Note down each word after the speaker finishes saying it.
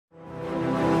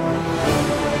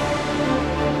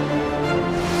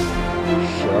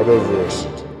reversed.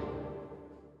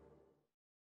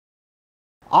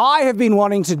 I have been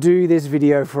wanting to do this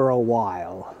video for a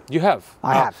while. You have?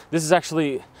 I have. This is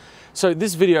actually... So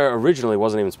this video originally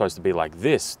wasn't even supposed to be like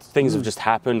this. Things have just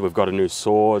happened, we've got a new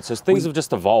sword, so things have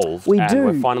just evolved and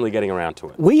we're finally getting around to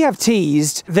it. We have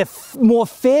teased the more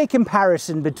fair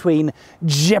comparison between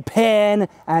Japan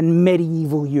and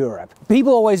medieval Europe.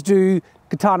 People always do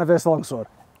katana versus longsword.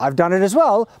 I've done it as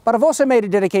well, but I've also made a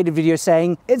dedicated video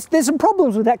saying there's some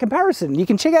problems with that comparison. You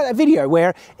can check out that video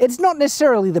where it's not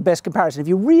necessarily the best comparison. If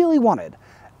you really wanted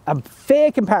a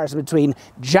fair comparison between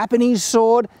Japanese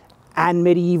sword and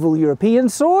medieval European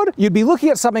sword, you'd be looking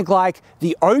at something like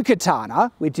the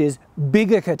O-KATANA, which is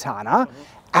bigger katana,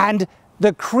 and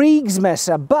the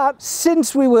KRIEGSMESSER. But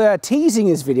since we were teasing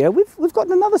this video, we've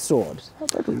gotten another sword.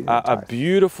 A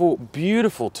beautiful,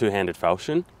 beautiful two-handed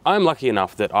falchion. I'm lucky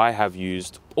enough that I have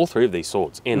used all three of these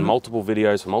swords in multiple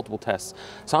videos for multiple tests.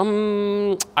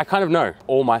 So I kind of know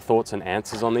all my thoughts and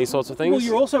answers on these sorts of things. Well,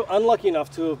 you're also unlucky enough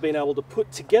to have been able to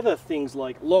put together things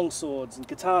like long swords and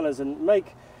katanas and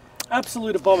make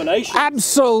absolute abominations.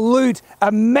 Absolute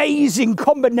amazing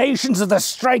combinations of the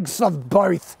strengths of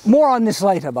both. More on this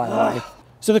later, by the way.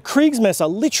 So the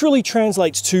KRIEGSMESSER literally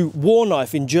translates to war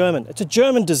knife in German. It's a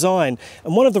German design,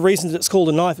 and one of the reasons it's called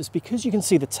a knife is because you can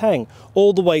see the tang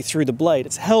all the way through the blade.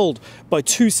 It's held by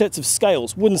two sets of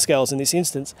scales, wooden scales in this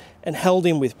instance, and held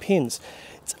in with pins.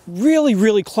 It's really,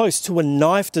 really close to a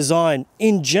knife design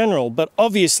in general, but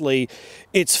obviously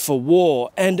it's for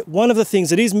war. And one of the things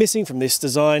that is missing from this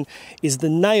design is the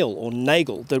nail or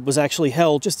nagel that was actually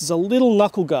held just as a little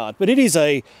knuckle guard. But it is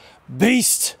a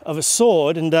beast of a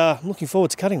sword, and I'm looking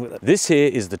forward to cutting with it. This here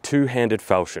is the two-handed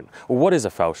falchion. Well, what is a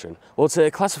falchion? Well, it's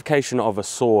a classification of a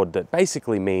sword that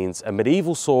basically means a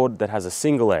medieval sword that has a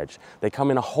single edge. They come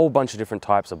in a whole bunch of different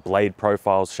types of blade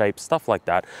profiles, shapes, stuff like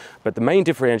that. But the main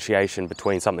differentiation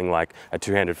between something like a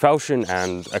two-handed falchion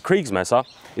and a KRIEGSMESSER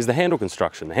is the handle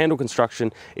construction. The handle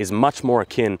construction is much more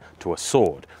akin to a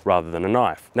sword rather than a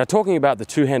knife. Now, talking about the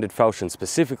two-handed falchion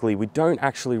specifically, we don't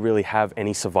actually really have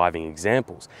any surviving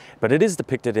examples, but it is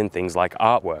depicted in things like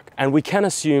artwork. And we can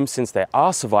assume, since there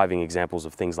are surviving examples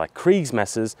of things like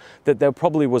KRIEGSMESSERs, that there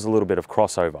probably was a little bit of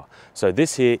crossover. So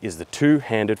this here is the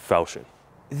two-handed falchion.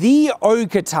 The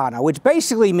O-KATANA, which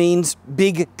basically means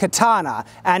big katana.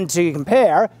 And to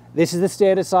compare, this is the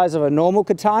standard size of a normal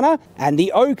katana and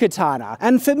the O-KATANA.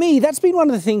 And for me, that's been one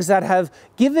of the things that have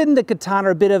given the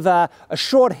katana a bit of a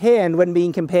short hand when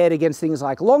being compared against things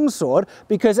like longsword,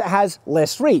 because it has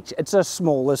less reach. It's a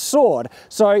smaller sword.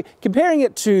 So comparing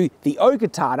it to the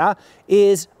O-KATANA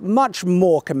is much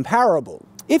more comparable.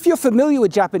 If you're familiar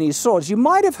with Japanese swords, you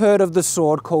might have heard of the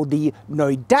sword called the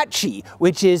Noidachi,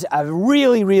 which is a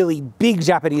really, really big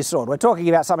Japanese sword. We're talking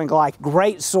about something like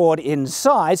great sword in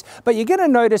size, but you're going to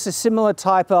notice a similar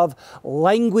type of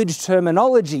language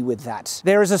terminology with that.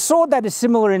 There is a sword that is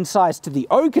similar in size to the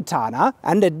O-KATANA,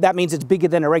 and that means it's bigger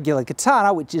than a regular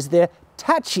katana, which is the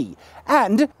tachi.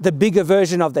 And the bigger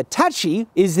version of the tachi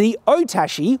is the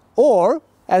otachi, or,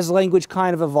 as language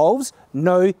kind of evolves,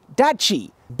 no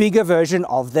dachi. Bigger version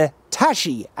of the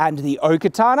tachi, and the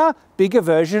O-KATANA, bigger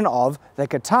version of the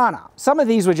katana. Some of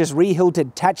these were just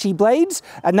re-hilted tachi blades,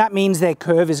 and that means their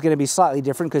curve is going to be slightly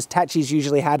different because tachis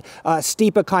usually had a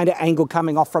steeper kind of angle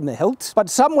coming off from the hilt. But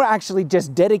some were actually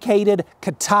just dedicated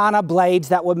katana blades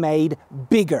that were made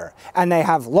bigger, and they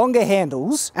have longer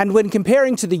handles. And when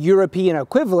comparing to the European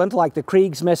equivalent, like the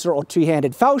KRIEGSMESSER or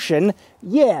two-handed falchion,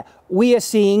 yeah, we are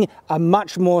seeing a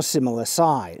much more similar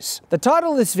size. The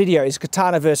title of this video is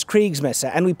Katana vs. KRIEGSMESSER,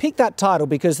 and we picked that title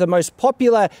because the most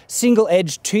popular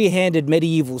single-edged two-handed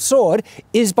medieval sword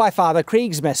is by far the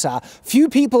KRIEGSMESSER. Few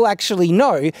people actually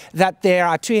know that there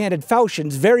are two-handed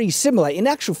falchions very similar. In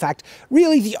actual fact,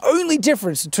 really the only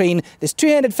difference between this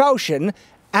two-handed falchion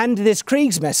and this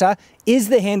KRIEGSMESSER is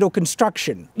the handle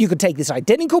construction. You could take this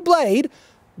identical blade,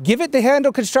 give it the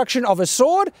handle construction of a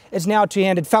sword, it's now a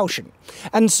two-handed falchion.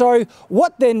 And so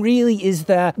what then really is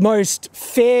the most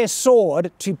fair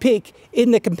sword to pick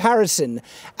in the comparison?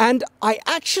 And I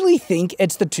actually think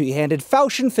it's the two-handed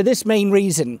falchion for this main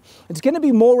reason. It's going to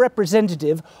be more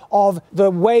representative of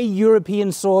the way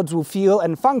European swords will feel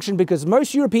and function, because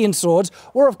most European swords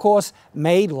were, of course,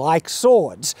 made like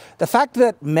swords. The fact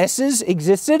that messes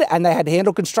existed and they had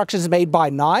handle constructions made by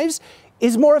knives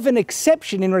is more of an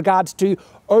exception in regards to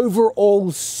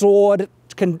overall sword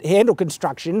handle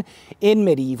construction in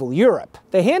medieval Europe.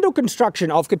 The handle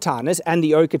construction of katanas and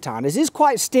the O-katanas is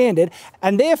quite standard,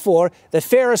 and therefore the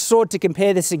fairest sword to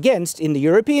compare this against in the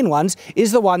European ones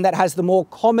is the one that has the more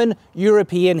common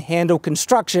European handle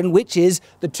construction, which is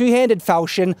the two-handed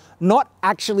falchion, not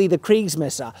actually the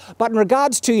KRIEGSMESSER. But in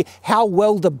regards to how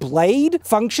well the blade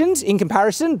functions in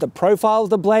comparison, the profile of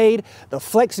the blade, the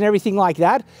flex and everything like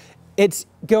that, it's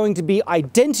going to be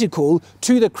identical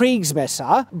to the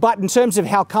KRIEGSMESSER, but in terms of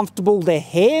how comfortable the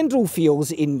handle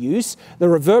feels in use, the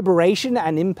reverberation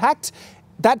and impact,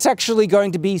 that's actually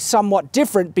going to be somewhat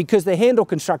different because the handle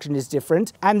construction is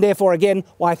different, and therefore, again,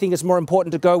 why I think it's more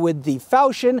important to go with the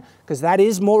falchion, because that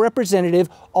is more representative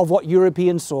of what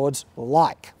European swords were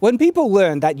like. When people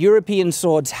learned that European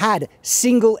swords had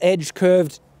single-edged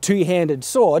curved two-handed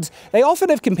swords, they often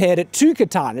have compared it to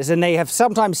katanas, and they have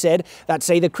sometimes said that,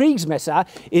 say, the KRIEGSMESSER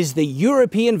is the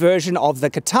European version of the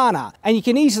katana. And you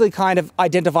can easily kind of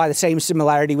identify the same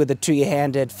similarity with the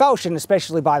two-handed falchion,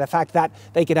 especially by the fact that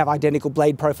they can have identical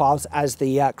blade profiles as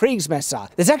the KRIEGSMESSER.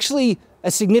 There's actually a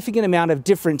significant amount of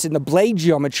difference in the blade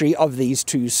geometry of these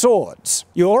two swords.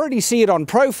 You already see it on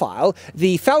profile.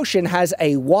 The falchion has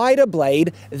a wider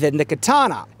blade than the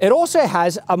katana. It also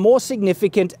has a more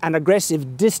significant and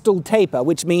aggressive distal taper,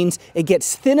 which means it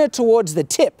gets thinner towards the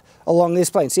tip along this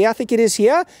plane. See how thick it is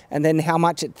here, and then how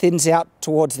much it thins out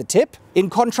towards the tip? In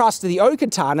contrast to the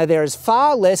O-KATANA, there is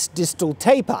far less distal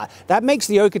taper. That makes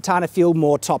the O-KATANA feel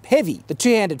more top-heavy. The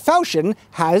two-handed falchion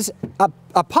has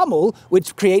a pummel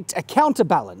which creates a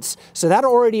counterbalance. So that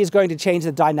already is going to change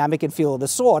the dynamic and feel of the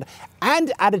sword.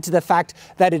 And added to the fact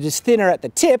that it is thinner at the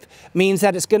tip means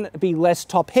that it's going to be less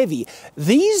top-heavy.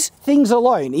 These things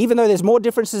alone, even though there's more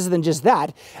differences than just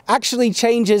that, actually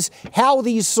changes how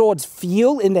these swords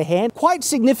feel in the hand quite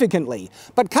significantly.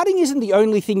 But cutting isn't the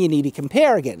only thing you need to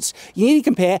compare against. You need to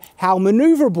compare how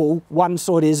maneuverable one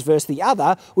sword is versus the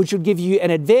other, which would give you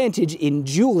an advantage in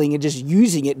dueling and just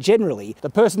using it generally. The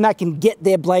person that can get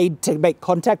their blade to make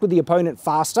contact with the opponent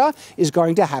faster is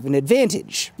going to have an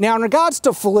advantage. Now, in regards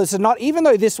to fullers and not, even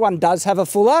though this one does have a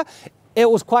fuller, it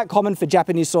was quite common for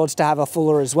Japanese swords to have a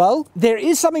fuller as well. There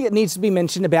is something that needs to be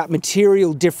mentioned about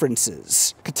material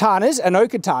differences. Katanas and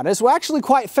O-katanas were actually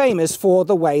quite famous for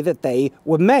the way that they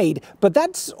were made, but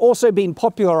that's also been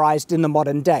popularized in the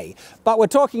modern day. But we're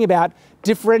talking about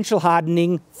differential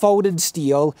hardening, folded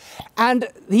steel, and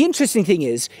the interesting thing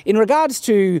is, in regards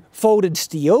to folded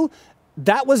steel,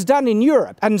 that was done in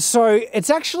Europe, and so it's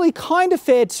actually kind of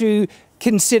fair to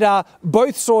consider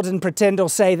both swords and pretend or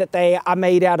say that they are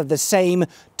made out of the same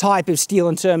type of steel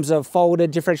in terms of folded,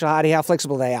 differential hardening, how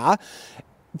flexible they are.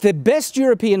 The best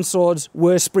European swords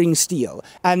were spring steel,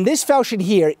 and this falchion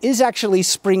here is actually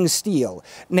spring steel.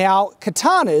 Now,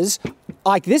 katanas,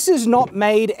 like this, is not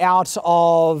made out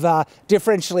of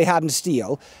differentially hardened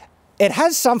steel. It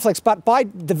has some flex, but by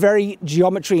the very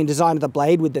geometry and design of the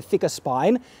blade with the thicker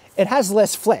spine, it has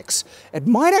less flex. It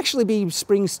might actually be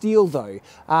spring steel though.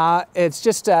 It's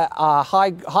just a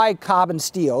high carbon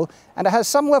steel, and it has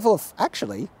some level of,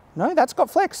 actually, no, that's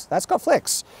got flex, that's got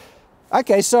flex.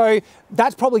 Okay, so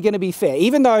that's probably going to be fair,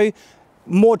 even though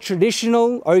more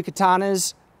traditional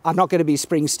O-katanas are not going to be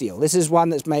spring steel. This is one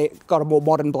that's got a more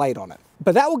modern blade on it.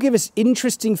 But that will give us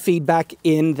interesting feedback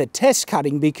in the test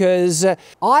cutting, because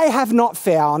I have not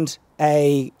found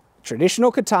a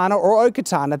traditional katana or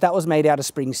O-katana that was made out of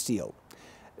spring steel.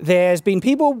 There's been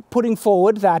people putting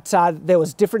forward that there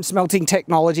was different smelting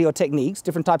technology or techniques,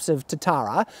 different types of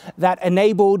tatara, that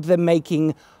enabled them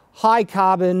making high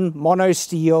carbon mono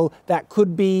steel that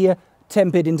could be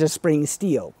tempered into spring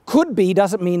steel. Could be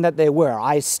doesn't mean that there were.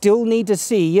 I still need to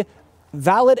see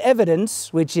valid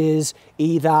evidence, which is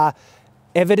either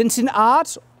evidence in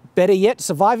art, better yet,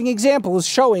 surviving examples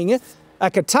showing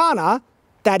a katana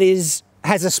that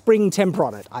has a spring temper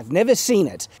on it. I've never seen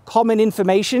it. Common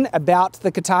information about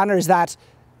the katana is that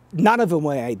none of them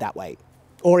were made that way.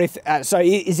 Or if, so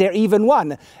is there even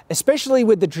one? Especially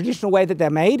with the traditional way that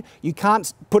they're made, you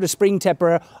can't put a spring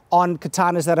temper on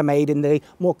katanas that are made in the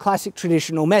more classic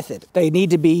traditional method. They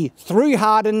need to be through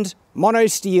hardened, mono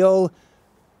steel.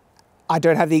 I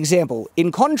don't have the example.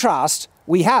 In contrast,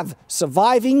 we have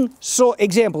surviving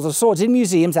examples of swords in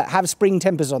museums that have spring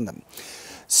tempers on them.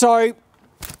 So,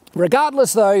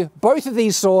 regardless though, both of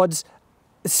these swords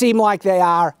seem like they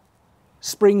are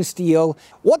spring steel.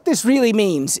 What this really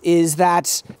means is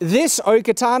that this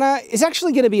O-katana is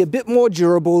actually going to be a bit more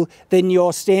durable than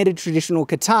your standard traditional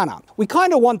katana. We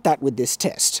kind of want that with this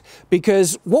test,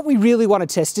 because what we really want to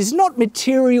test is not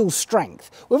material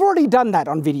strength. We've already done that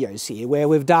on videos here, where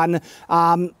we've done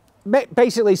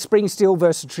basically spring steel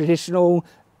versus traditional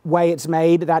way it's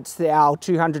made. That's our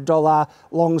 $200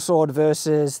 longsword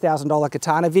versus $1,000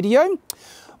 katana video.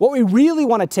 What we really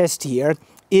want to test here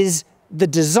is the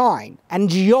design and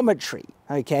geometry,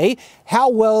 okay? How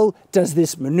well does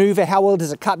this maneuver? How well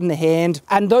does it cut in the hand?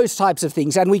 And those types of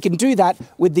things. And we can do that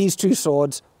with these two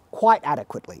swords quite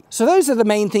adequately. So those are the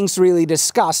main things to really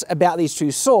discuss about these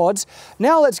two swords.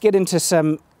 Now let's get into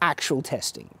some actual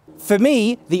testing. For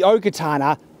me, the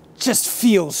O-KATANA just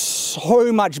feels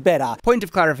so much better. Point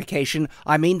of clarification,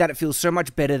 I mean that it feels so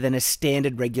much better than a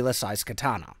standard regular size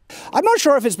katana. I'm not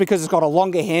sure if it's because it's got a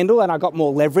longer handle and I got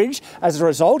more leverage as a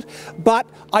result, but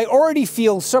I already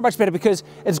feel so much better because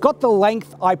it's got the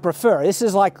length I prefer. This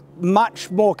is like much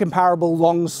more comparable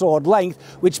long sword length,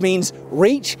 which means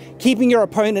reach, keeping your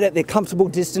opponent at the comfortable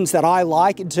distance that I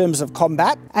like in terms of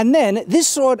combat. And then this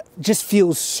sword just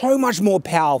feels so much more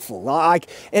powerful.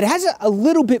 Like, it has a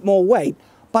little bit more weight,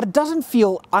 but it doesn't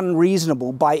feel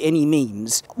unreasonable by any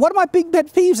means. One of my big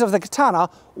pet peeves of the katana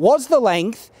was the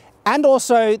length and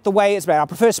also the way it's made. I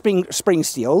prefer spring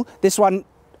steel. This one,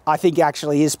 I think,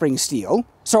 actually is spring steel.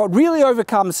 So it really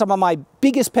overcomes some of my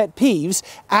biggest pet peeves,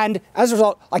 and as a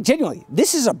result, like, genuinely,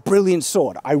 this is a brilliant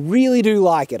sword. I really do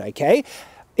like it, okay?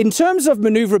 In terms of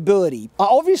maneuverability,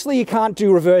 obviously you can't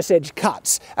do reverse edge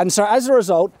cuts. And so as a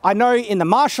result, I know in the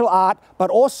martial art, but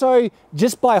also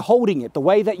just by holding it, the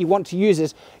way that you want to use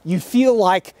this, you feel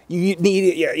like you're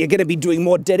going to be doing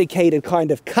more dedicated kind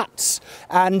of cuts.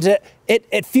 And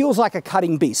it feels like a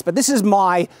cutting beast. But this is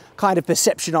my kind of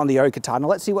perception on the O-KATANA.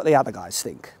 Let's see what the other guys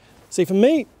think. See, for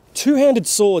me, two-handed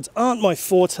swords aren't my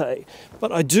forte,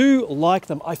 but I do like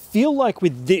them. I feel like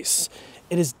with this,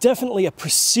 it is definitely a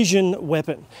precision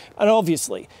weapon. And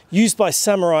obviously, used by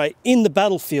samurai in the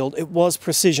battlefield, it was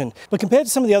precision. But compared to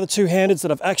some of the other two-handeds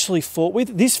that I've actually fought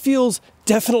with, this feels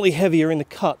definitely heavier in the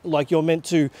cut, like you're meant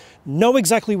to know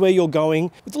exactly where you're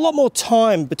going, with a lot more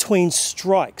time between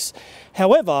strikes.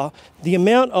 However, the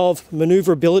amount of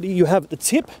maneuverability you have at the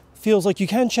tip feels like you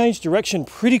can change direction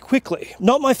pretty quickly.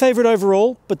 Not my favorite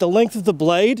overall, but the length of the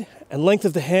blade and length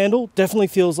of the handle definitely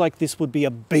feels like this would be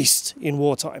a beast in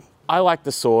wartime. I like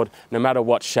the sword no matter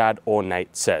what Shad or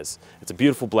Nate says. It's a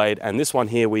beautiful blade, and this one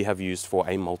here we have used for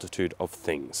a multitude of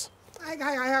things. Wait.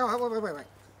 I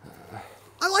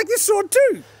like this sword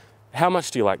too. How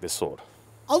much do you like this sword?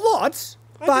 A lot,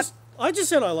 but I just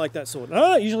said I like that sword. I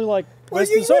don't usually like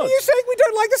Western What swords. are you saying we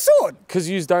don't like the sword? Because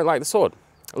you don't like the sword.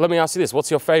 Let me ask you this,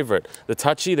 what's your favorite? The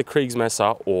Touchy, the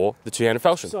KRIEGSMESSER, or the two-handed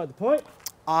falchion? Beside the point.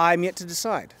 I'm yet to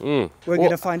decide. We're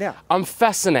going to find out. I'm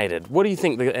fascinated. What do you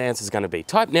think the answer is going to be?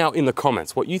 Type now in the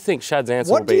comments what you think Shad's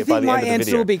answer will be by the end of the video. What do you think my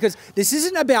answer will be? Because this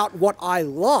isn't about what I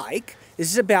like.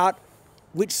 This is about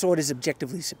which sword is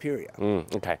objectively superior.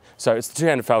 Okay, so it's the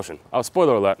two-handed falchion. Oh,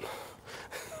 spoiler alert.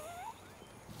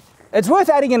 It's worth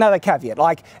adding another caveat.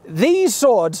 Like, these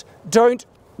swords don't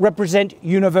represent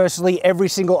universally every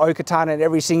single O-KATANA and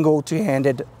every single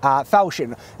two-handed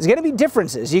falchion. There's going to be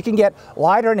differences. You can get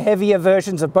lighter and heavier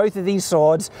versions of both of these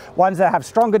swords, ones that have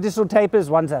stronger distal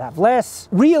tapers, ones that have less.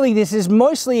 Really, this is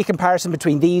mostly a comparison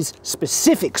between these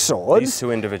specific swords. These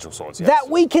two individual swords, yes.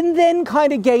 That we can then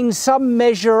kind of gain some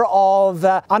measure of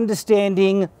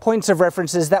understanding, points of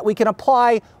references that we can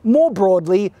apply more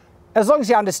broadly. As long as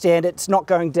you understand it's not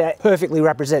going to perfectly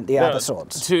represent the other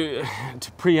swords. To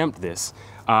preempt this,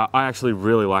 I actually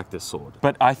really like this sword,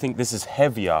 but I think this is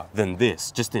heavier than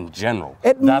this, just in general.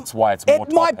 That's why it's more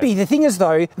top-heavy. It might be. The thing is,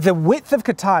 though, the width of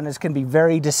katanas can be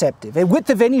very deceptive. The width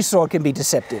of any sword can be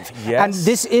deceptive. Yes. And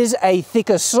this is a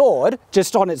thicker sword,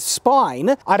 just on its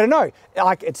spine. I don't know,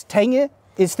 like, its tenure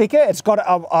is thicker, it's got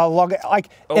a longer, like,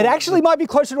 it actually might be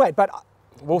closer to weight, but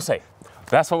we'll see.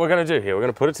 That's what we're going to do here. We're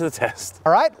going to put it to the test.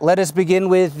 All right, let us begin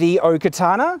with the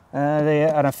O-KATANA,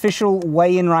 an official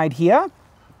weigh-in right here.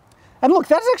 And look,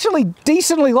 that's actually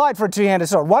decently light for a two-handed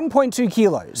sword, 1.2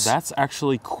 kilos. That's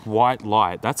actually quite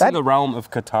light. That's in the realm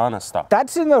of katana stuff.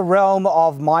 That's in the realm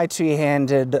of my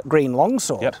two-handed green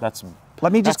longsword. Yep, that's...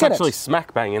 Let me just get it. That's actually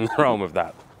smack bang in the realm of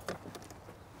that.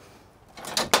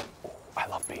 I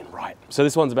love being right. So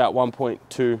this one's about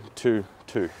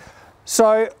 1.222.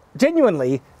 So,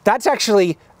 genuinely, that's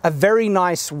actually a very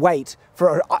nice weight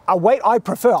for a weight I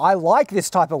prefer. I like this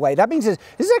type of weight. That means this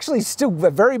is actually still a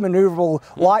very maneuverable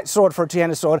light sword for a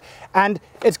two-handed sword, and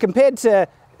it's compared to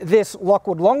this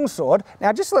Lockwood longsword.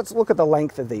 Now, just let's look at the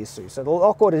length of these two. So the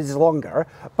Lockwood is longer,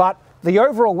 but the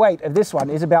overall weight of this one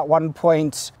is about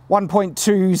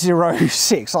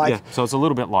 1.206. Like, Yeah, so it's a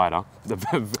little bit lighter.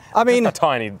 I mean, a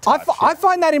tiny touch, I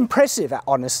find that impressive,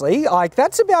 honestly. Like,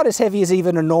 that's about as heavy as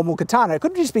even a normal katana. It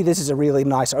could just be this is a really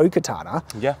nice O-KATANA.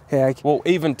 Yeah. Yeah. Well,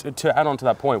 even to add on to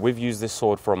that point, we've used this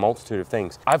sword for a multitude of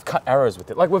things. I've cut arrows with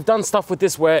it. Like, we've done stuff with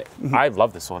this where I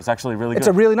love this sword. It's actually really good. It's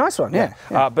a really nice one, yeah.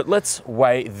 But let's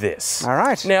weigh this. All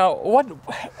right. Now, what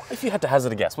if you had to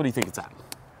hazard a guess? What do you think it's at?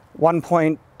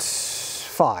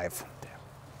 1.5.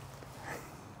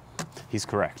 He's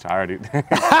correct. I already.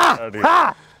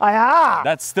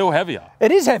 That's still heavier.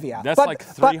 It is heavier. That's like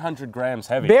 300 grams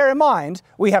heavy. Bear in mind,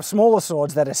 we have smaller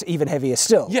swords that are even heavier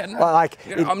still. Yeah, no,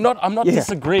 I'm not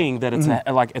disagreeing that it's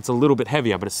it's a little bit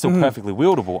heavier, but it's still perfectly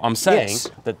wieldable. I'm saying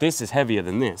that this is heavier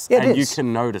than this, and you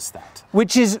can notice that.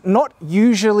 Which is not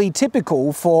usually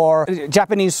typical for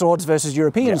Japanese swords versus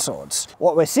European swords.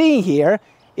 What we're seeing here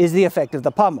is the effect of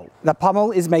the pommel. The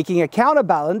pommel is making a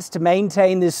counterbalance to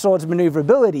maintain this sword's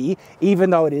maneuverability, even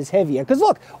though it is heavier. Because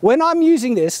look, when I'm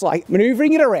using this, like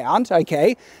maneuvering it around,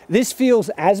 okay, this feels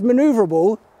as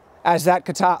maneuverable as that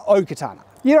O-KATANA.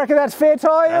 You reckon that's fair,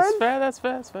 Ty? That's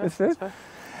fair.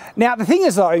 Now, the thing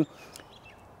is though,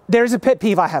 there is a pet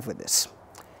peeve I have with this.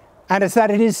 And it's that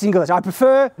it is single-edged. I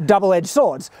prefer double-edged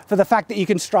swords for the fact that you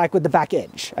can strike with the back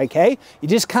edge, okay? You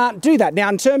just can't do that. Now,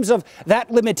 in terms of that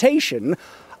limitation,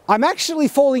 I'm actually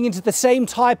falling into the same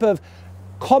type of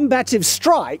combative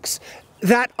strikes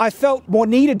that I felt more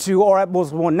needed to, or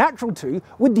was more natural to,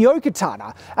 with the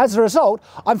O-KATANA. As a result,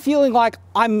 I'm feeling like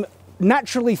I'm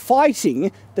naturally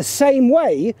fighting the same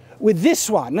way with this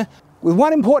one, with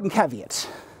one important caveat.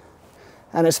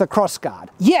 And it's the crossguard.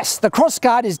 Yes, the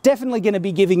crossguard is definitely going to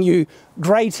be giving you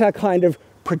greater kind of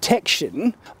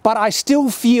protection, but I still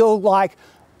feel like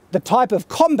the type of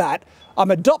combat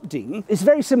I'm adopting is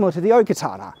very similar to the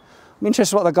O-KATANA. I'm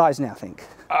interested what the guys now think.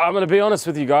 I'm going to be honest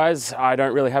with you guys. I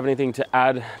don't really have anything to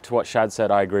add to what Shad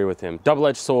said. I agree with him.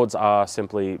 Double-edged swords are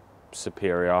simply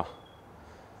superior.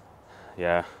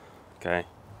 Yeah, okay.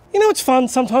 You know what's fun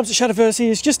sometimes at Shadowversity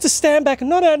is just to stand back and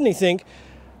not add anything,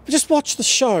 but just watch the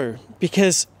show,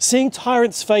 because seeing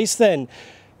Tyrant's face then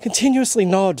continuously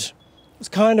nod was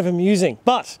kind of amusing.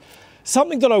 But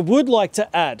something that I would like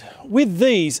to add with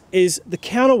these is the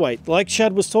counterweight, like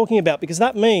Shad was talking about, because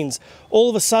that means all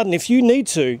of a sudden, if you need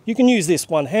to, you can use this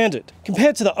one-handed.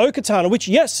 Compared to the O-KATANA, which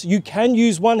yes, you can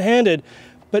use one-handed,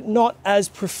 but not as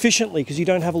proficiently because you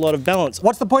don't have a lot of balance.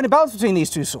 What's the point of balance between these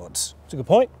two swords? That's a good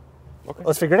point. Okay.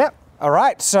 Let's figure it out. All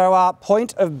right, so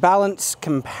point of balance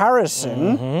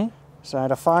comparison. So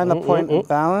to find the point of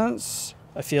balance.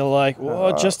 I feel like,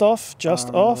 just off.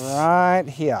 Right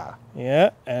here.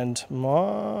 Yeah, and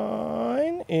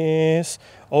mine is,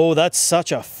 oh, that's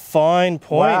such a fine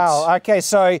point. Wow, okay,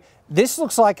 so this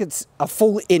looks like it's a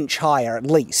full inch higher at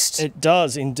least. It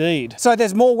does indeed. So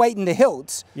there's more weight in the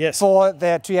hilt for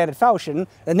the two-handed falchion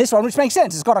than this one, which makes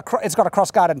sense. It's got a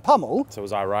crossguard and pommel. So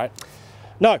was I right?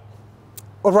 No.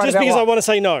 Right, just because I want to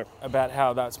say no. About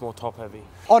how that's more top-heavy.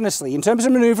 Honestly, in terms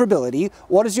of maneuverability,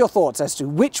 what is your thoughts as to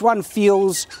which one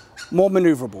feels more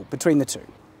maneuverable between the two?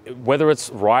 Whether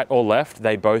it's right or left,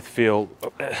 they both feel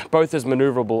both as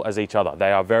maneuverable as each other.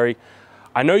 They are very,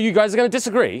 I know you guys are going to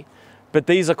disagree, but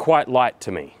these are quite light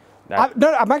to me. No,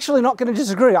 I'm actually not going to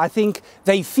disagree. I think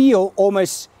they feel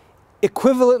almost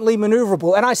equivalently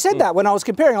maneuverable. And I said that when I was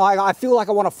comparing, I feel like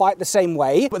I want to fight the same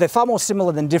way, but they're far more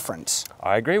similar than different.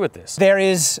 I agree with this. There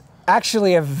is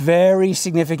actually a very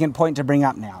significant point to bring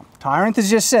up now. Tyrant has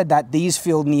just said that these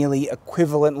feel nearly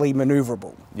equivalently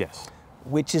maneuverable. Yes.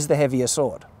 Which is the heavier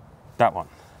sword? That one.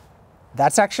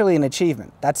 That's actually an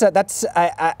achievement. That's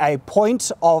a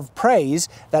point of praise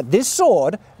that this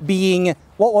sword being,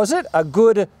 what was it? A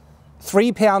good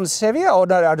 3 pounds heavier, or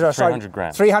no, 300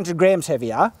 grams. 300 grams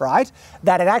heavier, right?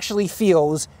 That it actually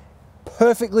feels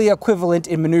perfectly equivalent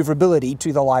in maneuverability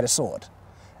to the lighter sword.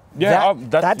 Yeah,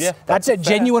 that's a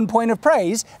genuine point of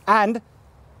praise, and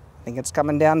I think it's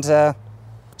coming down to.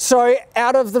 So,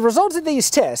 out of the results of these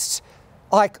tests,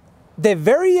 like, they're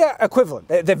very equivalent.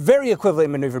 They're very equivalent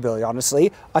in maneuverability,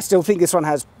 honestly. I still think this one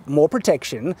has more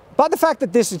protection, but the fact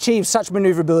that this achieves such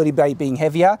maneuverability by being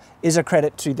heavier is a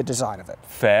credit to the design of it.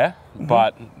 Fair,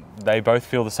 but they both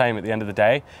feel the same at the end of the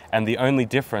day, and the only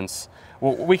difference,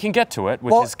 well, we can get to it,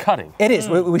 which is cutting. It is.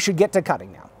 We should get to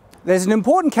cutting now. There's an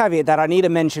important caveat that I need to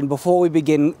mention before we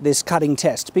begin this cutting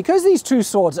test. Because these two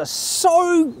swords are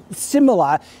so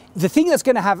similar, the thing that's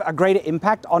going to have a greater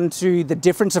impact onto the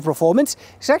difference of performance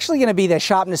is actually going to be their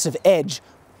sharpness of edge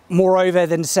moreover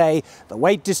than, say, the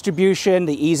weight distribution,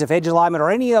 the ease of edge alignment,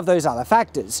 or any of those other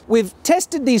factors. We've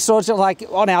tested these swords like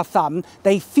on our thumb.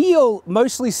 They feel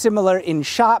mostly similar in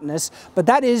sharpness, but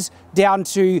that is down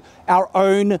to our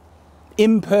own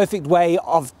imperfect way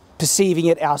of perceiving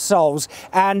it ourselves,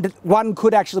 and one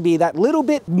could actually be that little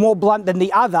bit more blunt than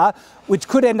the other, which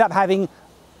could end up having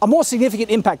a more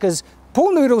significant impact, because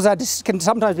pool noodles can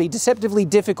sometimes be deceptively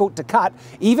difficult to cut,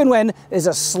 even when there's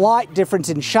a slight difference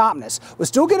in sharpness. We're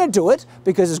still going to do it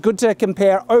because it's good to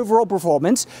compare overall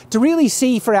performance, to really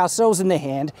see for ourselves in the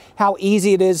hand how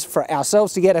easy it is for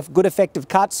ourselves to get a good effective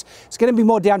cuts. It's going to be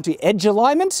more down to edge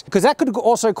alignment, because that could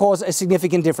also cause a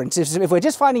significant difference. If we're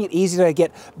just finding it easy to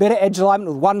get better edge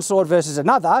alignment with one sword versus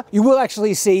another, you will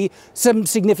actually see some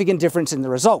significant difference in the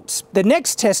results. The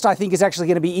next test, I think, is actually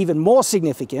going to be even more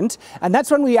significant, and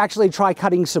that's when we actually try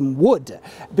cutting some wood,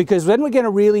 because then we're going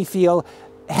to really feel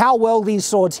how well these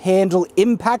swords handle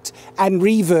impact and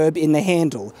reverb in the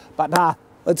handle. But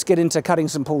let's get into cutting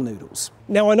some pool noodles.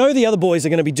 Now, I know the other boys are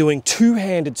going to be doing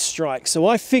two-handed strikes, so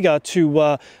I figure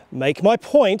to make my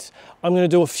point, I'm going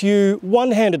to do a few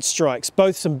one-handed strikes,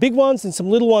 both some big ones and some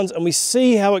little ones, and we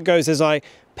see how it goes as I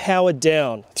power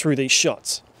down through these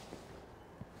shots.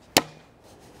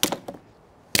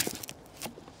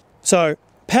 So,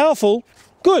 powerful.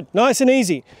 Good, nice and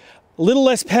easy. A little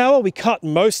less power, we cut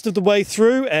most of the way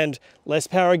through, and less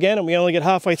power again, and we only get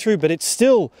halfway through, but it's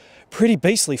still pretty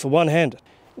beastly for one-handed.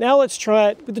 Now let's try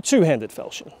it with the two-handed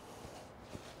falchion.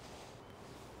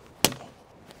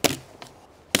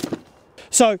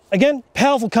 So again,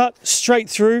 powerful cut straight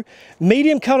through,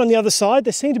 medium cut on the other side.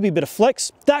 There seemed to be a bit of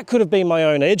flex. That could have been my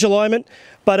own edge alignment,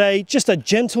 but just a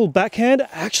gentle backhand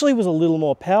actually was a little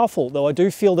more powerful, though I do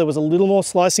feel there was a little more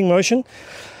slicing motion.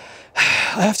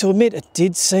 I have to admit, it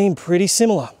did seem pretty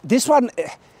similar. This one,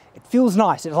 it feels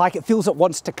nice. It feels it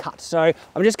wants to cut. So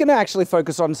I'm just going to actually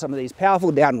focus on some of these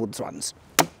powerful downwards ones.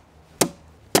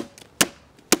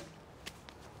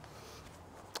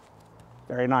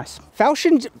 Very nice.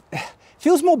 Falchion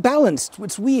feels more balanced.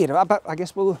 It's weird, but I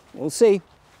guess we'll see.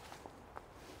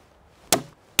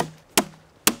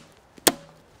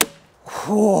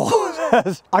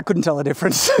 I couldn't tell the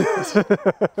difference.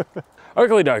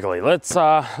 Oakley dokley,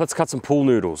 let's cut some pool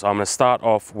noodles. I'm going to start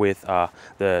off with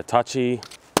the touchy,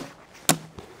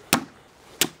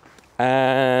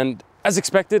 and as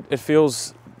expected, it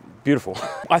feels beautiful.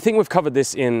 I think we've covered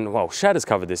this in, well, Shad has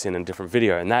covered this in a different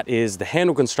video, and that is the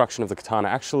handle construction of the katana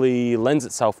actually lends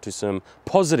itself to some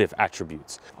positive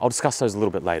attributes. I'll discuss those a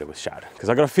little bit later with Shad, because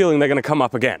I got a feeling they're going to come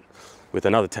up again with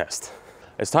another test.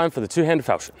 It's time for the two-handed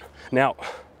falchion. Now,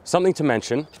 something to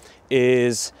mention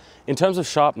is, in terms of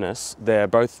sharpness, they're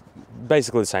both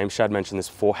basically the same. Shad mentioned this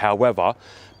before. However,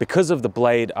 because of the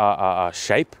blade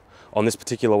shape on this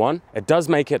particular one, it does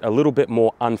make it a little bit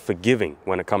more unforgiving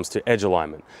when it comes to edge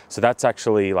alignment. So that's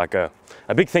actually like a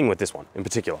big thing with this one in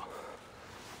particular.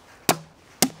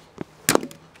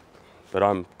 But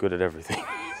I'm good at everything.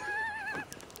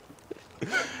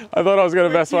 I thought I was going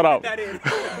to mess one up.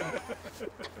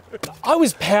 I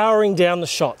was powering down the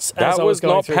shots as I was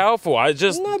going through. That was not powerful. I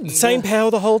just... No, same power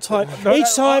the whole time.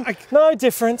 Each time, no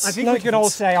difference. I think we can all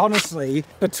say, honestly,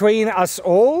 between us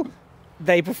all,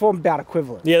 they performed about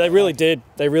equivalent. Yeah, they really did.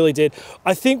 They really did.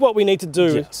 I think what we need to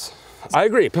do... Yes. I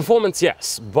agree. Performance,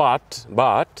 yes. But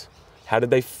how did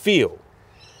they feel?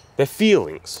 Their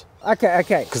feelings. Okay.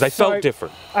 Because they felt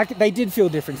different. They did feel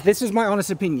different. This is my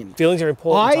honest opinion. Feelings are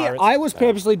important. I was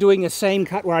purposely doing the same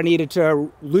cut where I needed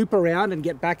to loop around and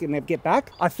get back and get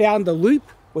back. I found the loop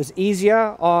was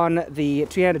easier on the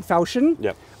two-handed falchion,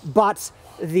 but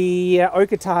the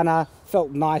O-KATANA felt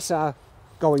nicer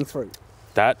going through.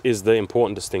 That is the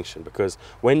important distinction, because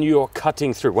when you're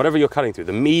cutting through, whatever you're cutting through,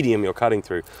 the medium you're cutting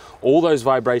through, all those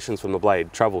vibrations from the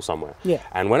blade travel somewhere. Yeah.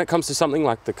 And when it comes to something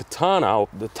like the katana, or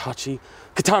the touchy,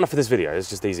 katana for this video, it's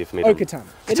just easier for me to... O-KATANA.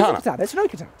 It is a katana, it's an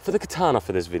O-KATANA. For the katana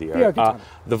for this video,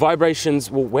 the vibrations,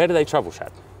 well, where do they travel,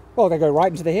 Shad? Well, they go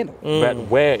right into the handle. But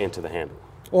where into the handle?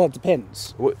 Well, it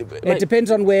depends. It depends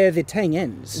on where the tang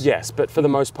ends. Yes, but for the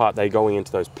most part, they're going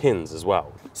into those pins as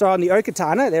well. So on the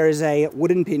O-KATANA, there is a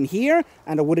wooden pin here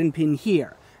and a wooden pin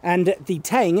here. And the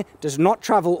tang does not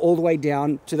travel all the way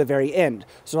down to the very end.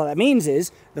 So what that means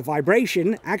is the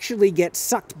vibration actually gets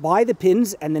sucked by the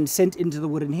pins and then sent into the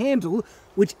wooden handle,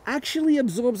 which actually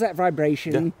absorbs that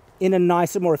vibration in a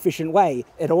nicer, more efficient way.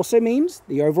 It also means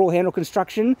the overall handle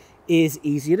construction is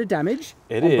easier to damage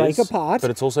and break apart. But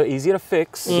it's also easier to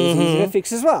fix. It's easier to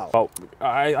fix as well. Well,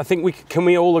 I think can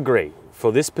we all agree?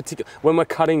 For this particular, when we're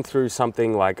cutting through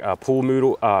something like a pool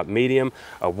noodle, medium,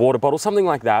 a water bottle, something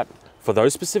like that, for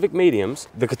those specific mediums,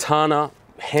 the katana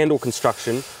handle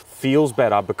construction feels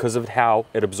better because of how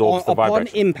it absorbs the vibration.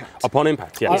 Upon impact. Upon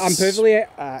impact, yes. I'm perfectly,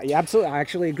 yeah, absolutely, I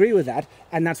actually agree with that,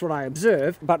 and that's what I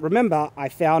observed. But remember, I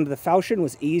found the falchion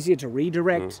was easier to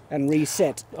redirect and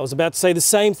reset. I was about to say the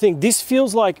same thing. This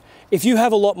feels like if you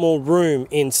have a lot more room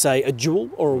in, say, a duel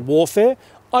or a warfare,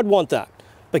 I'd want that.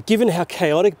 But given how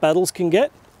chaotic battles can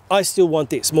get, I still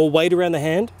want this. More weight around the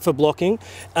hand for blocking.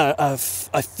 I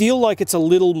feel like it's a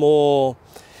little more,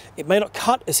 it may not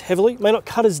cut as heavily, may not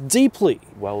cut as deeply.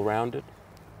 Well-rounded?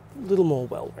 A little more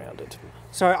well-rounded.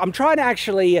 So I'm trying to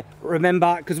actually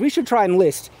remember, because we should try and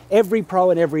list every pro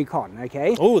and every con,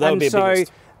 okay? Oh, that would be a big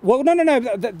list. Well, no.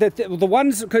 The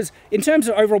ones, because in terms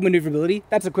of overall maneuverability,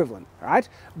 that's equivalent, right?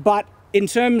 But in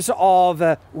terms of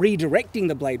redirecting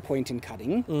the blade point and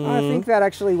cutting, I think that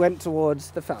actually went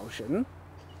towards the falchion.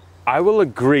 I will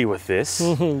agree with this.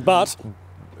 But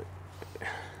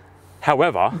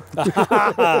however,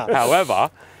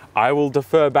 I will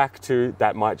defer back to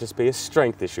that might just be a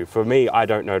strength issue. For me, I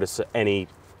don't notice any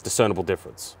discernible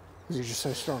difference. Because you're just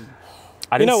so strong.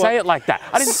 I didn't say it like that.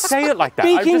 I didn't say it like that.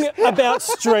 Speaking about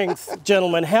strength,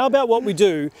 gentlemen, how about what we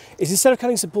do is instead of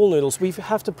cutting some pool noodles, we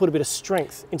have to put a bit of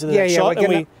strength into the next shot. We're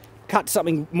going to cut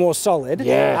something more solid.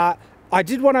 Yeah. I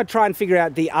did want to try and figure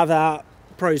out the other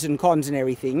pros and cons and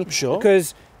everything. Sure.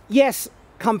 Because, yes,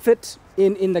 comfort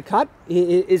in the cut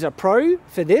is a pro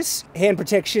for this. Hand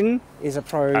protection is a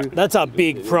pro. That's a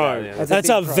big pro. Yeah. That's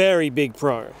a very big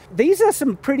pro. These are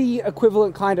some pretty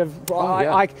equivalent kind of,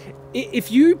 like,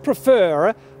 if you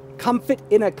prefer comfort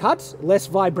in a cut, less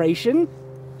vibration,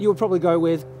 you would probably go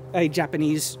with a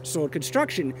Japanese sword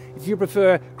construction. If you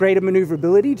prefer greater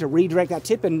maneuverability to redirect that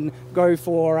tip and go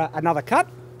for another cut,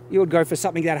 you would go for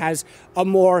something that has a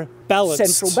more Balanced.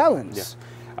 central balance.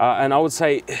 Yeah. And I would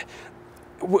say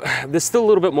there's still a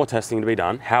little bit more testing to be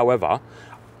done. However,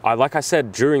 like I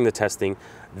said during the testing,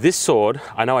 this sword,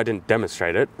 I know I didn't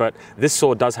demonstrate it, but this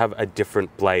sword does have a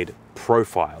different blade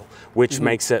profile, which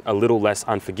makes it a little less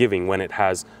unforgiving when it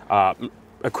has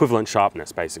equivalent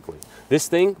sharpness, basically. This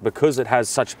thing, because it has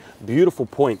such beautiful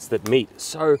points that meet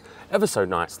ever so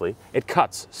nicely, it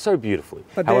cuts so beautifully.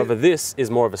 However, this is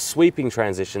more of a sweeping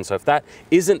transition, so if that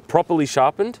isn't properly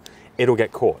sharpened, it'll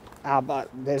get caught. But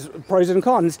there's pros and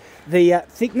cons. The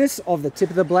thickness of the tip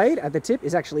of the blade at the tip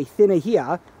is actually thinner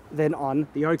here than on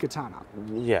the O-KATANA.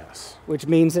 Yes. Which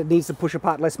means it needs to push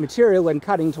apart less material when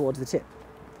cutting towards the tip.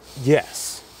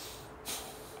 Yes.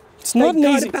 It's not an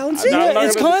easy.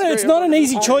 It's not an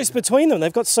easy fine. choice between them.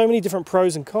 They've got so many different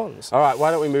pros and cons. All right,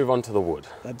 why don't we move on to the wood?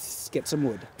 Let's get some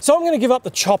wood. So I'm going to give up the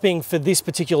chopping for this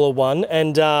particular one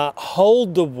and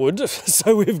hold the wood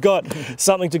so we've got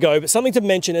something to go. But something to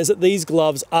mention is that these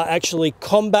gloves are actually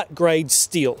combat grade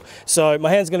steel. So my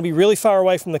hand's going to be really far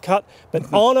away from the cut,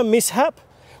 but on a mishap,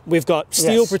 we've got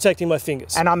steel protecting my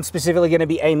fingers. And I'm specifically going to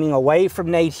be aiming away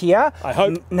from Nate here. I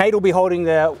hope. Nate will be holding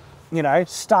the,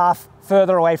 staff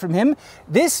further away from him.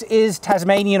 This is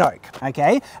Tasmanian oak,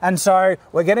 okay? And so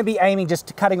we're going to be aiming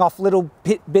just cutting off little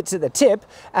bits at the tip,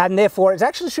 and therefore it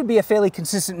actually should be a fairly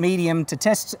consistent medium to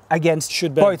test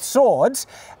against both swords,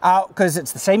 because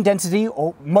it's the same density,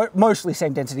 or mostly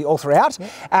same density all throughout.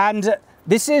 And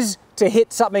this is to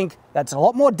hit something that's a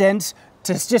lot more dense,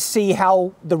 to just see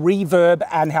how the reverb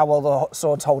and how well the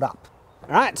swords hold up.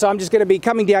 All right, so I'm just going to be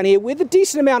coming down here with a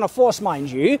decent amount of force,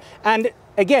 mind you. And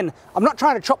again, I'm not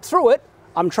trying to chop through it.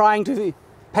 I'm trying to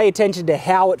pay attention to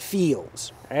how it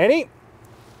feels. Ready?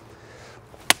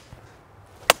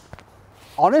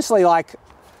 Honestly,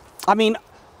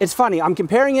 it's funny, I'm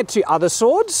comparing it to other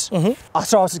swords, so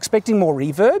I was expecting more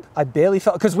reverb. I barely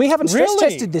felt, because we haven't stress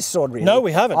tested this sword really. No,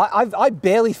 we haven't. I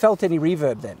barely felt any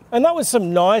reverb then. And that was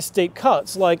some nice deep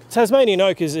cuts. Like Tasmanian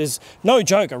oak is no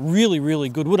joke, a really, really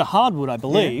good wood, a hardwood, I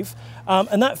believe. Yeah.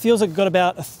 And that feels like it got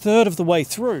about a third of the way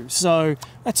through, so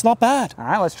that's not bad. All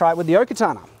right, let's try it with the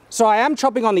O-KATANA. So I am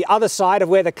chopping on the other side of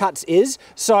where the cuts is.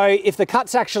 So if the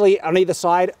cuts actually on either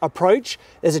side approach,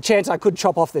 there's a chance I could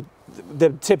chop off the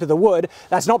tip of the wood.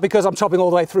 That's not because I'm chopping all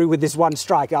the way through with this one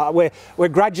strike. We're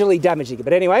gradually damaging it.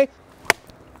 But anyway,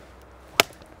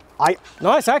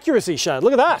 Nice accuracy, Shad.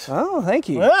 Look at that. Oh, thank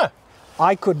you. Yeah.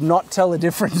 I could not tell the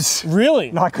difference.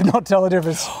 Really? No, I could not tell the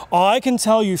difference. I can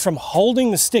tell you from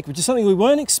holding the stick, which is something we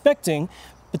weren't expecting,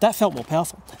 but that felt more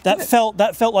powerful. That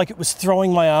felt like it was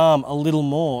throwing my arm a little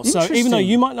more. So even though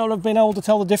you might not have been able to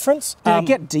tell the difference. Did it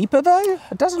get deeper though?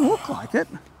 It doesn't look like it.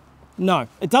 No,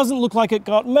 it doesn't look like it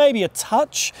got maybe a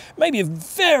touch, maybe a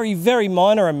very, very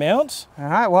minor amount. All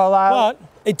right, well... but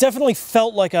it definitely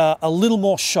felt like a little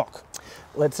more shock.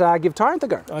 Let's give Tyrant the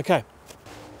go. Okay.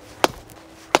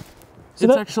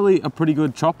 It's actually a pretty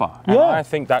good chopper. And Yeah. I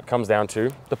think that comes down to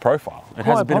the profile. It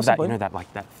has a bit of that, you know, that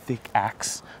like that thick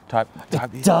axe type.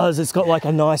 It does. It's got like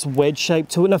a nice wedge shape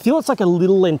to it. And I feel it's like a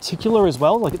little lenticular as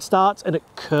well. Like it starts and it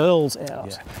curls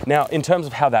out. Yeah. Now, in terms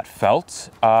of how that felt,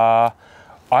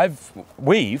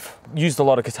 we've used a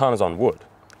lot of katanas on wood,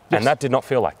 and that did not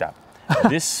feel like that.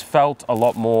 This felt a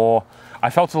lot more, I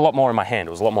felt it a lot more in my hand.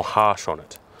 It was a lot more harsh on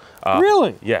it.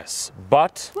 Really? Yes,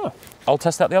 but I'll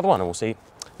test out the other one and we'll see.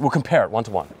 We'll compare it 1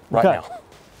 to 1 right now.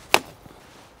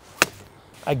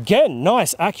 Again,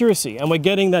 nice accuracy. And we're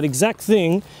getting that exact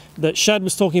thing that Shad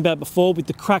was talking about before with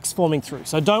the cracks forming through.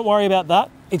 So don't worry about that.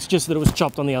 It's just that it was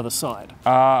chopped on the other side.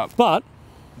 But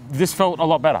this felt a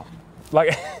lot better.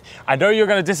 Like, I know you're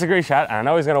going to disagree, Shad, and I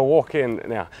know he's going to walk in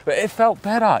now, but it felt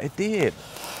better. It did.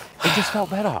 It just felt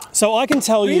better. So I can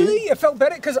tell you... Really? It felt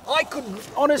better? Because I could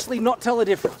honestly not tell a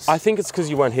difference. I think it's because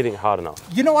you weren't hitting hard enough.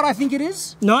 You know what I think it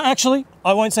is? No, actually,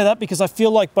 I won't say that because I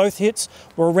feel like both hits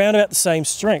were around about the same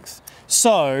strength.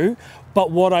 So,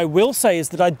 but what I will say is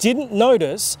that I didn't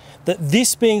notice that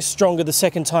this being stronger the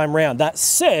second time round. That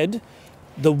said,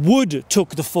 the wood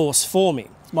took the force for me.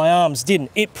 My arms didn't.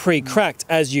 It pre-cracked,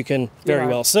 as you can very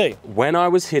well see. When I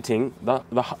was hitting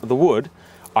the wood,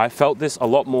 I felt this a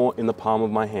lot more in the palm of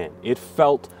my hand. It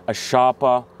felt a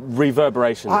sharper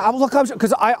reverberation.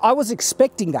 Because I was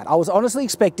expecting that. I was honestly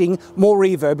expecting more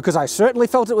reverb because I certainly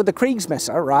felt it with the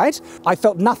KRIEGSMESSER, right? I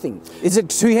felt nothing. Is it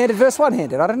two-handed versus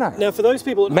one-handed? I don't know. Now, for those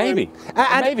people at maybe.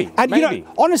 home... Maybe. You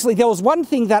know, honestly, there was one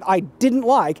thing that I didn't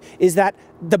like is that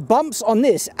the bumps on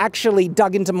this actually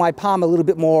dug into my palm a little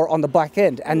bit more on the back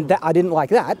end, and that, I didn't like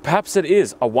that. Perhaps it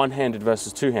is a one-handed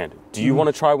versus two-handed. Do you want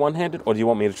to try one-handed or do you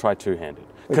want me to try two-handed?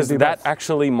 Because that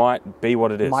actually might be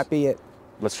what it is. Might be it.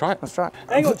 Let's try it. Let's try it.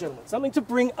 Hang on, gentlemen. Something to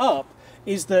bring up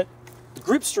is that the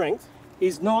grip strength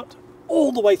is not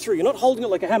all the way through. You're not holding it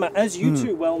like a hammer, as you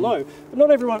two well know. But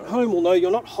not everyone at home will know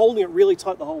you're not holding it really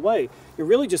tight the whole way. You're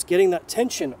really just getting that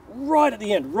tension right at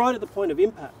the end, right at the point of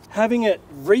impact. Having it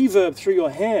reverb through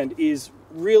your hand is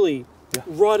really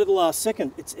right at the last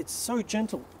second. It's so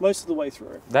gentle most of the way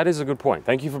through. That is a good point.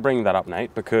 Thank you for bringing that up,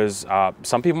 Nate, because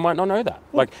some people might not know that.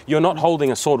 Like, you're not holding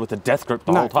a sword with a death grip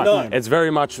the whole time. No. It's very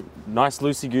much nice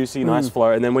loosey-goosey, nice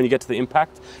flow, and then when you get to the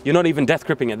impact, you're not even death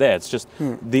gripping it there. It's just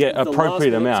the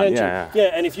appropriate amount.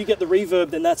 Yeah, and if you get the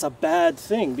reverb, then that's a bad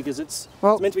thing because it's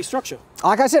meant to be structure.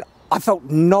 Like I said, I felt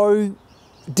no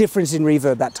difference in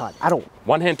reverb that time at all.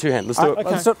 One hand, two hand. Let's do it.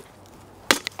 Okay.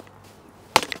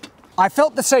 I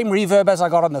felt the same reverb as I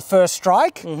got on the first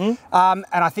strike, and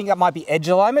I think that might be edge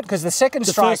alignment because the second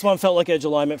strike... The first one felt like edge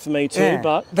alignment for me too,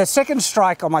 but... The second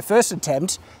strike on my first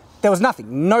attempt, there was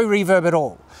nothing, no reverb at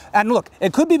all. And look,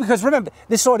 it could be because, remember,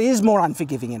 this sword is more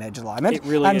unforgiving in edge alignment. It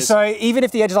really is. And so even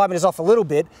if the edge alignment is off a little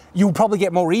bit, you'll probably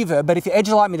get more reverb, but if your edge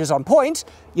alignment is on point,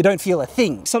 you don't feel a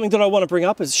thing. Something that I want to bring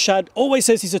up is Shad always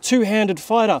says he's a two-handed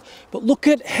fighter, but look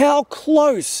at how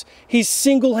close his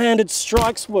single-handed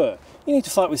strikes were. You need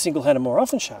to fight with single-handed more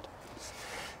often, Shad.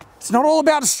 It's not all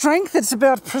about strength, it's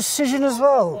about precision as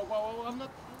well.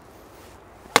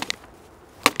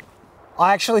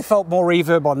 I actually felt more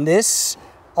reverb on this,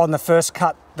 on the first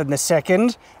cut than the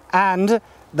second, and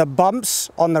the bumps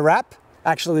on the wrap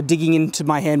actually were digging into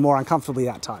my hand more uncomfortably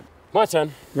that time. My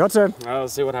turn. Your turn.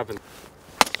 Let's see what happens.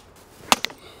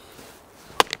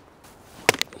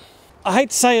 I hate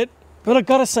to say it, but I've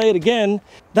got to say it again.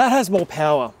 That has more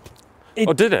power.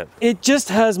 Did it? It just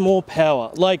has more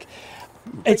power. Like,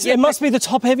 it must be the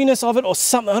top heaviness of it or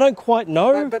something. I don't quite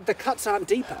know. But the cuts aren't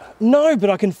deeper. No, but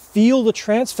I can feel the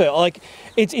transfer. Like,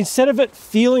 it's instead of it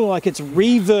feeling like it's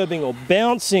reverbing or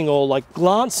bouncing or like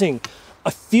glancing, I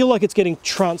feel like it's getting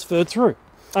transferred through.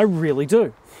 I really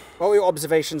do. What were your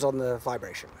observations on the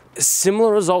vibration?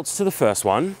 Similar results to the first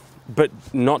one, but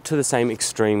not to the same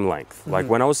extreme length. Like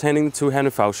when I was handing the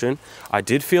two-handed falchion, I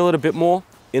did feel it a bit more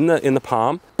in the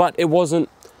palm, but it wasn't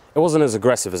as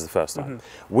aggressive as the first time.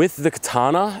 With the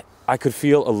katana, I could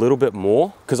feel a little bit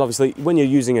more, because obviously when you're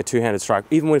using a two-handed strike,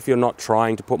 even if you're not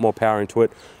trying to put more power into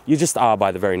it, you just are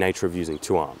by the very nature of using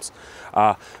two arms.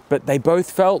 But they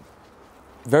both felt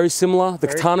very similar. The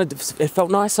katana, it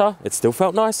felt nicer. It still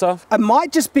felt nicer. It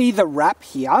might just be the wrap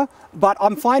here, but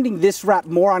I'm finding this wrap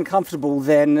more uncomfortable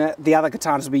than the other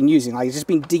katanas I've been using. Like, it's just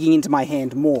been digging into my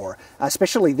hand more,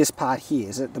 especially this part here.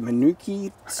 Is it the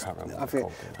Manuki? I can't remember what it's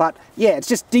called. But yeah, it's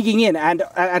just digging in, and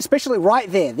especially right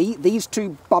there, these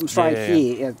two bumps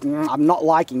here, I'm not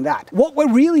liking that. What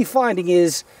we're really finding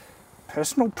is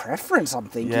personal preference, I'm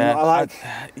thinking. Yeah,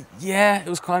 yeah, it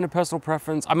was kind of personal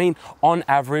preference. I mean, on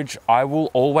average, I will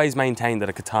always maintain that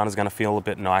a katana is going to feel a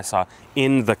bit nicer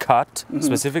in the cut,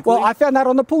 specifically. Well, I found that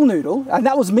on the pool noodle, and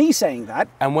that was me saying that.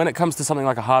 And when it comes to something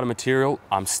like a harder material,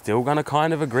 I'm still going to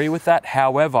kind of agree with that.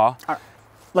 However... All right,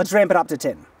 let's ramp it up to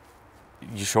 10.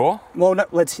 You sure? Well, no,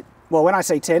 well, when I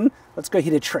say 10, let's go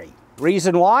hit a tree.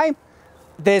 Reason why?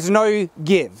 There's no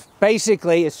give.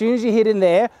 Basically, as soon as you hit in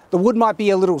there, the wood might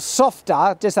be a little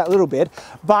softer, just that little bit,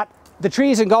 but the tree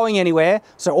isn't going anywhere,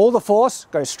 so all the force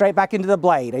goes straight back into the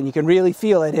blade, and you can really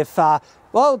feel it if,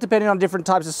 well, depending on different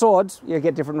types of swords, you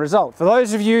get different results. For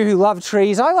those of you who love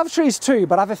trees, I love trees too,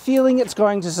 but I have a feeling it's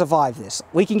going to survive this.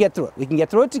 We can get through it. We can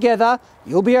get through it together,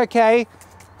 you'll be okay,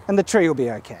 and the tree will be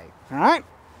okay, all right?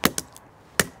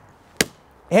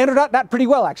 Handled that pretty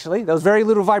well, actually. There was very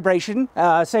little vibration.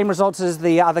 Same results as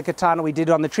the other katana we did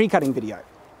on the tree cutting video.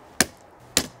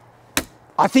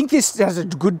 I think this has a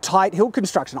good tight hilt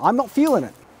construction. I'm not feeling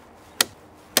it.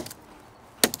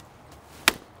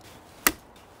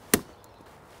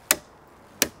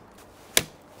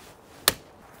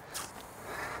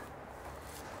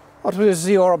 What was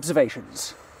your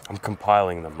observations? I'm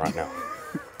compiling them right now.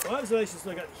 My observations,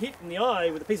 I got hit in the eye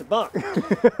with a piece of bark.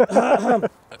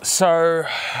 So,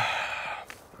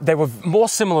 they were more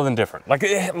similar than different. I'm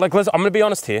going to be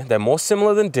honest here. They're more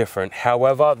similar than different.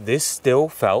 However, this still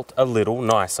felt a little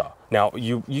nicer. Now,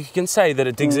 you can say that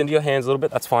it digs into your hands a little bit.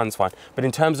 That's fine, that's fine. But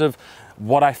in terms of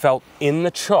what I felt in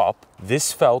the chop,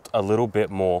 this felt a little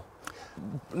bit more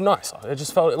nicer. It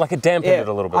just felt like it dampened it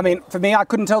a little bit. I mean, for me, I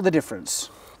couldn't tell the difference.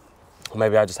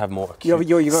 Maybe I just have more acute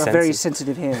You've got very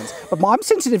sensitive hands. But I'm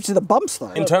sensitive to the bumps,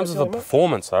 though. In terms of the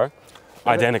performance, though,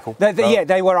 identical. Yeah,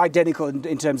 they were identical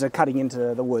in terms of cutting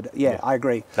into the wood. Yeah, I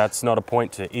agree. That's not a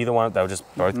point to either one. They were just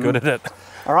both good at it.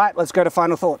 All right, let's go to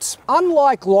final thoughts.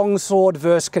 Unlike longsword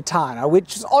versus katana,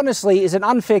 which honestly is an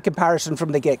unfair comparison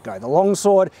from the get-go. The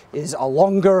longsword is a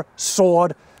longer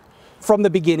sword from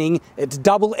the beginning. It's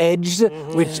double-edged,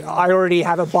 which I already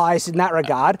have a bias in that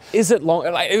regard. Is it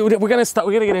long? Like, we're gonna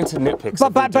get into nitpicks.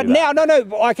 But now, no.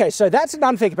 Okay, so that's an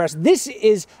unfair comparison. This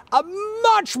is a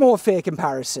much more fair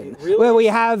comparison, where we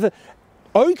have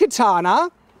O-KATANA,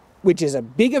 which is a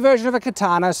bigger version of a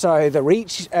katana, so the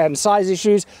reach and size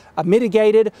issues are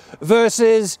mitigated,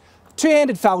 versus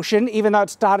two-handed falchion, even though it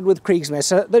started with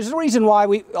KRIEGSMESSER. There's a reason why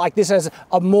we like this as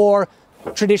a more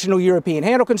traditional European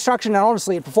handle construction, and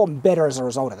honestly it performed better as a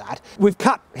result of that. We've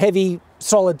cut heavy,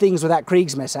 solid things with that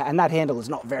KRIEGSMESSER, and that handle is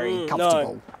not very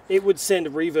comfortable. No, it would send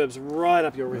reverbs right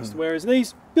up your wrist, whereas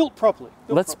these, built properly.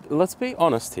 Let's be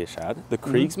honest here, Shad. The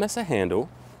KRIEGSMESSER handle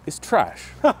is trash.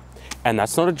 And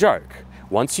that's not a joke.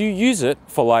 Once you use it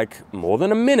for like more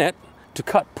than a minute to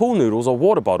cut pool noodles or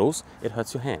water bottles, it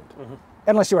hurts your hand.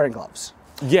 Unless you're wearing gloves.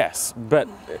 Yes, but...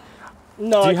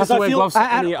 No, do you have to wear gloves for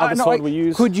any other sword we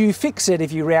use? Could you fix it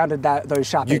if you rounded those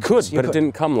sharp edges? You could, but it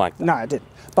didn't come like that. No, it didn't.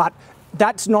 But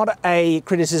that's not a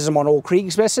criticism on all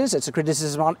KRIEGSMESSERs, it's a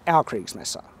criticism on our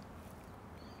KRIEGSMESSER.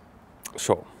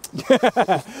 Sure.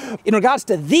 In regards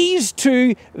to these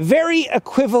two very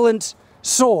equivalent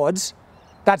swords,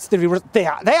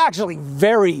 they're actually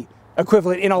very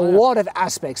equivalent in a lot of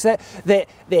aspects.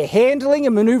 Their handling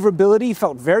and maneuverability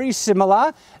felt very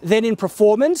similar. Then in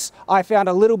performance, I found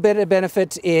a little bit of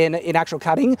benefit in actual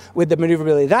cutting with the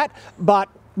maneuverability of that, but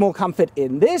more comfort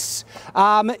in this.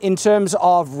 In terms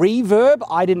of reverb,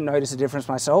 I didn't notice a difference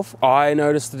myself. I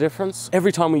noticed the difference.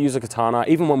 Every time we use a katana,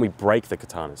 even when we break the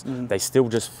katanas, they still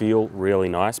just feel really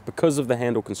nice because of the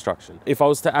handle construction. If I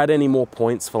was to add any more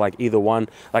points for like either one,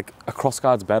 like a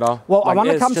crossguard's better. Well, like, I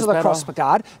want to come to the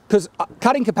crossguard because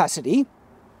cutting capacity,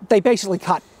 they basically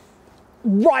cut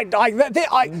right.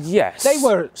 Yes. They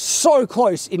were so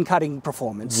close in cutting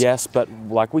performance. Yes, but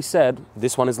like we said,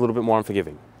 this one is a little bit more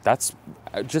unforgiving. That's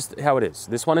just how it is.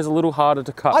 This one is a little harder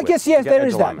to cut. I guess, yes, there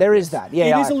is that. There is that.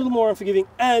 Yeah, it is a little more unforgiving.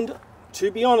 And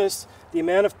to be honest, the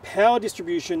amount of power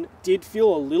distribution did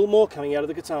feel a little more coming out of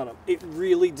the katana. It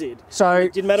really did. So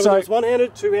it didn't matter whether it was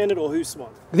one-handed, two-handed, or who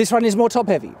swung. This one is more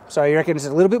top-heavy. So you reckon it's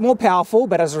a little bit more powerful,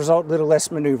 but as a result, a little less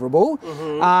maneuverable.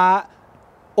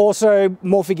 Also,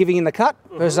 more forgiving in the cut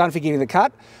versus unforgiving in the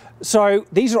cut. So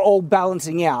these are all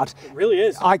balancing out. It really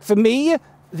is. Like for me,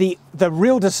 the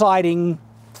real deciding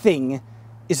thing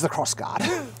is the crossguard.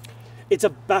 It's a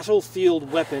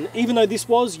battlefield weapon. Even though this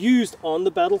was used on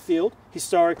the battlefield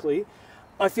historically,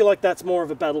 I feel like that's more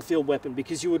of a battlefield weapon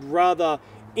because you would rather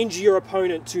injure your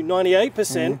opponent to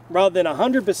 98% rather than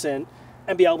 100%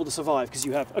 and be able to survive because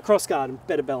you have a crossguard and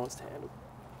better balanced handle.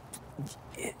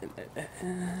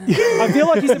 I feel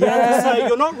like he's about to say,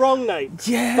 you're not wrong, Nate.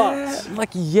 Yeah, But like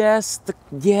yes,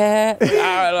 yeah.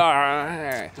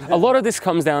 A lot of this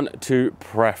comes down to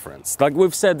preference. Like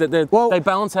we've said that they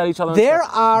balance out each other. There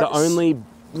are the only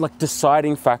like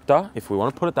deciding factor, if we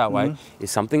want to put it that way,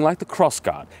 is something like the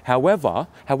crossguard. However,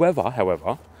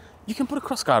 you can put a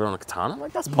crossguard on a katana.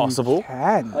 Like that's possible.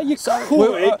 Can. you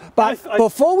could. But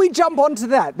before we jump onto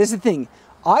that, there's the thing.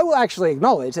 I will actually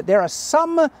acknowledge that there are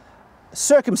some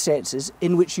circumstances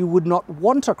in which you would not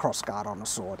want a crossguard on a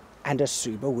sword, and a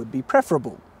tsuba would be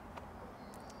preferable.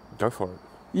 Go for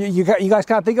it. You guys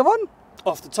can't think of one?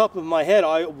 Off the top of my head,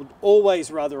 I would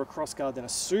always rather a crossguard than a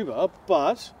tsuba,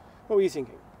 but what were you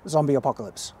thinking? Zombie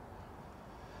apocalypse.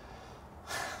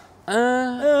 Do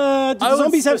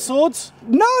zombies have swords?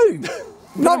 No!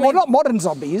 Not modern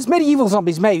zombies. Medieval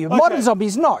zombies maybe. But modern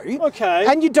zombies, no. Okay.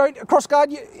 And you don't crossguard.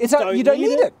 You don't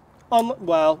need it.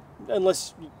 Well,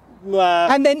 unless.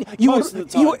 And then you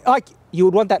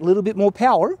would want that little bit more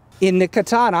power in the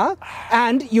katana,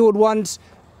 and you would want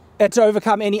it to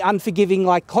overcome any unforgiving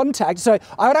like contact. So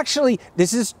I would actually,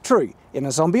 this is true, in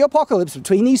a zombie apocalypse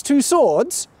between these two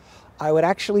swords, I would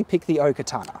actually pick the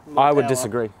O-KATANA. I would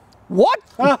disagree. What?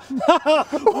 What?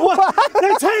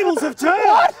 The tables have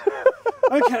turned.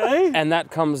 Okay. And that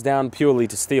comes down purely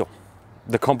to steel.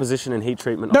 The composition and heat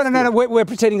treatment. No. We're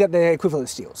pretending that they're equivalent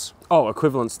steels. Oh,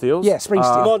 equivalent steels? Yeah, spring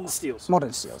steel. Modern steels.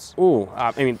 Modern steels. Oh,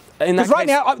 I mean, in that case, right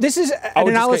now, this is an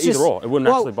analysis. Just go either or. It wouldn't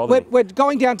actually bother me. We're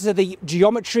going down to the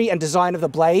geometry and design of the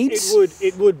blades.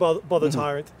 It would bother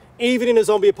Tyrant. Even in a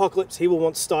zombie apocalypse, he will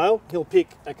want style. He'll pick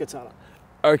a katana.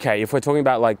 Okay, if we're talking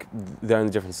about like the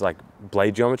only difference is like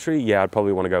blade geometry, yeah, I'd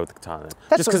probably want to go with the katana.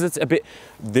 Just because it's a bit,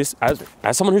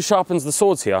 as someone who sharpens the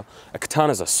swords here,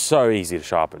 katanas are so easy to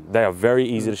sharpen. They are very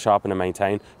easy to sharpen and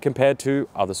maintain compared to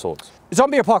other swords.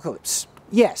 Zombie apocalypse.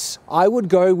 Yes, I would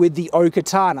go with the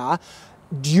O-KATANA.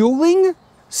 Dueling,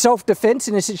 self-defense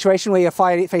in a situation where you're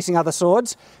facing other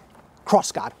swords,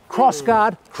 crossguard,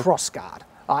 crossguard, crossguard.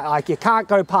 You can't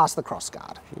go past the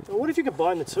crossguard. Well, what if you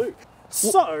combine the two?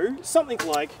 So, something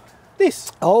like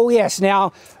this. Oh yes,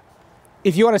 now,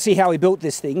 if you want to see how we built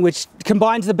this thing, which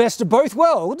combines the best of both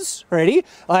worlds, ready?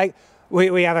 Like,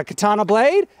 we have a katana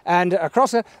blade and a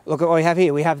crossguard. Look at what we have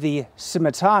here. We have the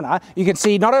scimitar. You can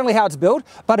see not only how it's built,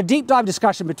 but a deep dive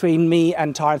discussion between me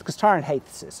and Tyrant, because Tyrant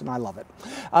hates this, and I love it.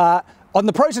 On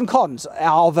the pros and cons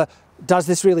of does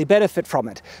this really benefit from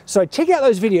it? So check out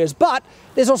those videos, but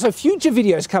there's also future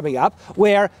videos coming up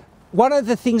where one of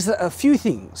the things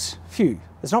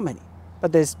there's not many,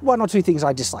 but there's one or two things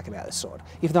I dislike about this sword,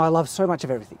 even though I love so much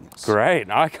of everything else. Great,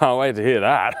 I can't wait to hear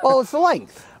that. Well, it's the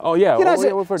length. Oh yeah,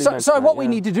 so what we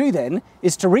need to do then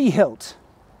is to rehilt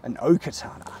an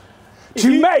O-KATANA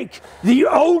to make the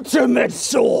ultimate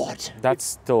sword. That's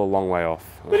still a long way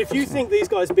off. But if you think these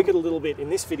guys bickered a little bit in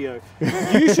this video,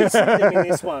 you should see them in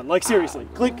this one. Like seriously,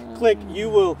 click, you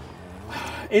will,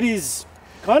 it is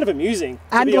kind of amusing.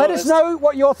 And let us know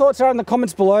what your thoughts are in the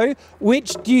comments below.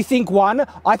 Which do you think won?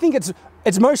 I think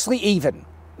it's mostly even.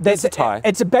 It's a tie.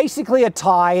 It's basically a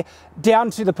tie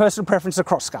down to the personal preference of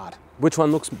crossguard. Which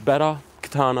one looks better?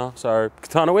 Katana, so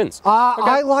katana wins. Okay.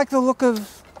 I like the look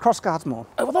of crossguards more.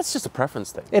 Oh, well, that's just a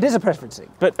preference thing. It is a preference thing.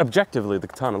 But objectively, the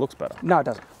katana looks better. No, it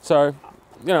doesn't. So,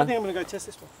 you know. I think I'm going to go test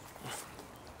this one.